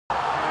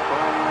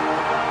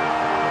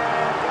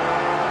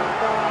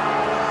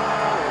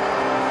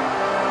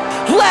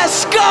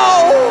Let's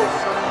go!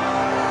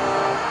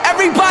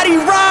 Everybody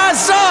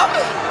rise up,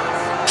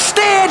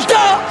 stand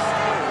up.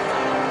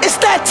 It's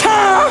that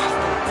time.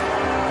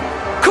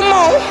 Come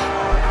on.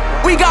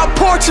 We got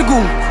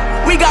Portugal,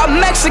 we got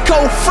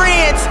Mexico,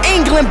 France,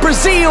 England,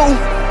 Brazil,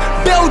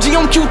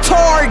 Belgium,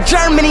 Qatar,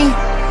 Germany,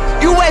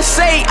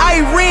 USA,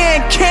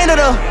 Iran,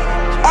 Canada,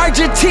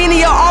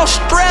 Argentina,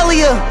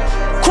 Australia,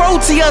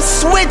 Croatia,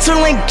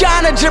 Switzerland,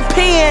 Ghana,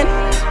 Japan,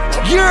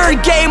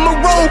 Uruguay,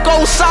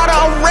 Morocco, Saudi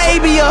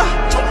Arabia,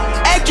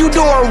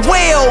 Ecuador,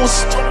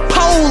 Wales,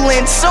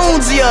 Poland,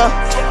 Tunisia,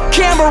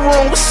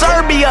 Cameroon,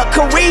 Serbia,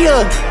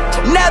 Korea,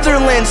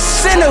 Netherlands,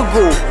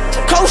 Senegal,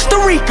 Costa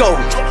Rica.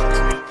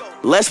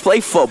 Let's play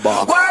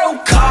football.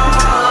 World Cup,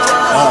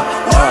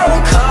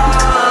 World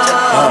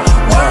Cup,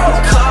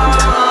 World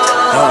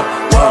Cup,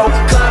 World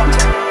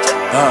Cup,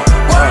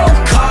 World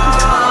Cup,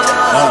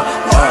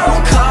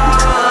 World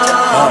Cup,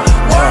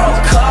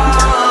 World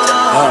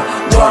Cup,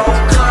 World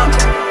Cup,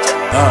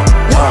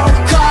 World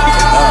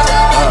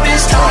Cup.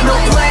 It's time to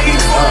play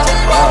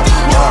football.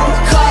 World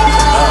Cup.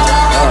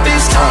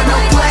 It's time to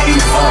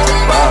play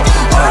football.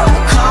 World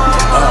Cup.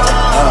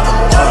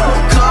 World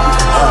Cup.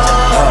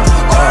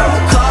 World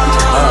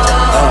Cup.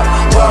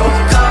 World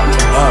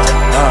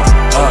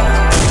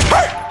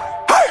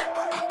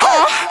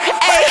Cup.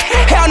 Hey,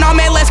 hell no,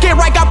 man, let's get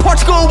right. Got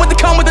Portugal with the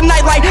come with the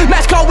nightlight.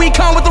 Mexico, we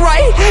come with the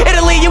right.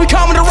 Italy, we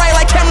come with the right.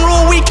 Like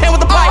Cameroon, we came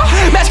with the pipe.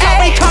 Mexico,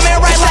 we coming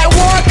right like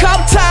World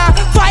Cup time.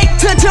 Fight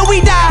till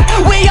we die.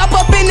 We up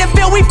in the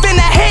field, we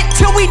finna hit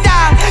till we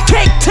die.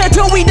 Kick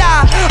till we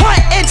die.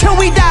 Hunt until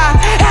we die.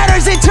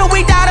 Headers until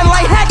we die. And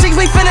like hatchings,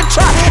 we finna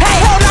try. Hey,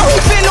 hell no, we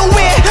finna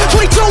win.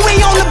 22, we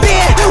on the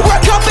bend.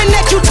 Work up in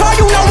that Qatar,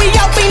 you know we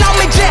out, being on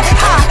the jet.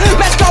 Ha,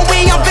 Mexico,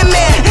 we up in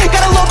man.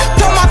 Gotta look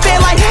through my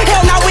fan like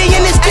hell no, we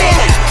in this den.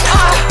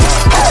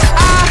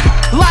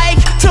 I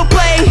like to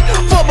play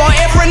football.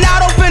 If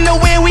Ronaldo finna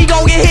win, we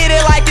gon' get hit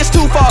it like it's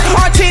too far.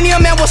 Argentina,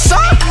 man, what's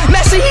up?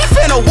 Messi, he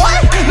finna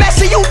what?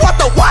 Messi, you bought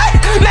the what?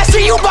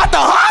 Messi, you bought the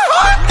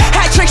huh?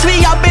 Hat tricks,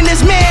 we up in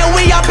this man.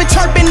 We up and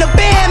chirping the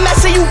band.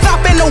 Messi, you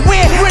up in the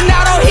win.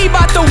 Ronaldo, he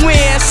bout to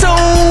win. So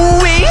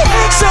we.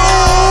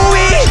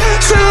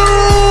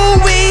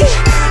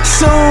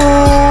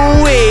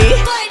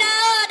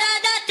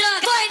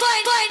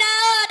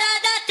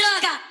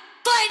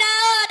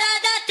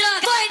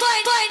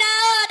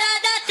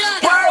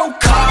 World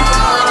Cup,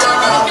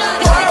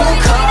 World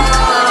Cup,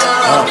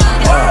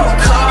 World Cup, World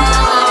Cup,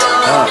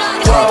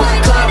 World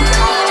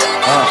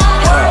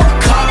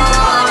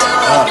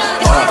Cup,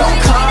 World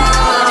Cup,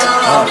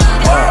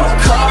 World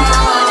Cup,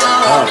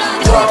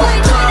 World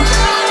Cup,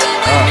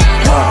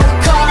 World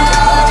Cup.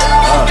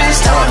 It's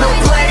time to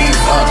play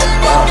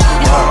football.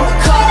 World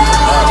Cup.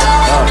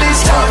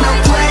 It's time to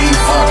play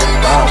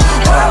football.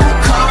 World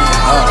Cup.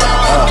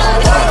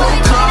 World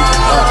Cup.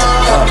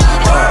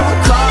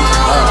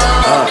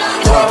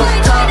 World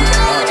Cup.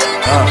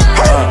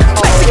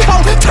 Mexico,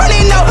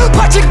 turning out.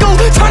 Portugal,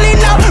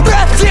 turning out.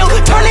 Brazil,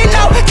 turning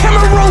out.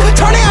 Cameroon,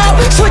 turning out.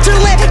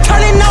 Switzerland,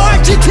 turning out.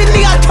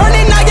 Argentina,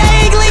 turning out.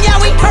 Yeah, England, yeah,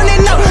 we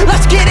turning out.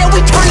 Let's get it,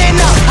 we turning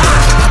up.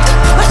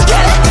 Let's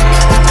get it.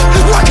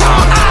 Work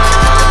on.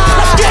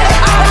 Let's get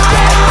it.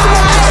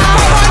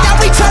 Yeah,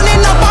 we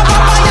turning up.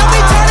 Yeah, we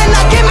turning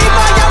up. Give me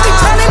one, yeah, we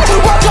turning up.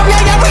 Work up,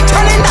 yeah, we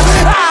turning up.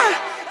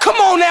 Come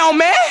on now,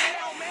 man.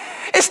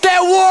 It's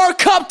that World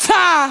Cup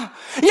time.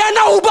 Y'all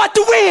know who about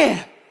to win.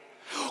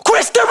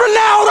 Cristiano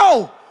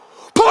Ronaldo,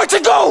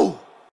 Portugal.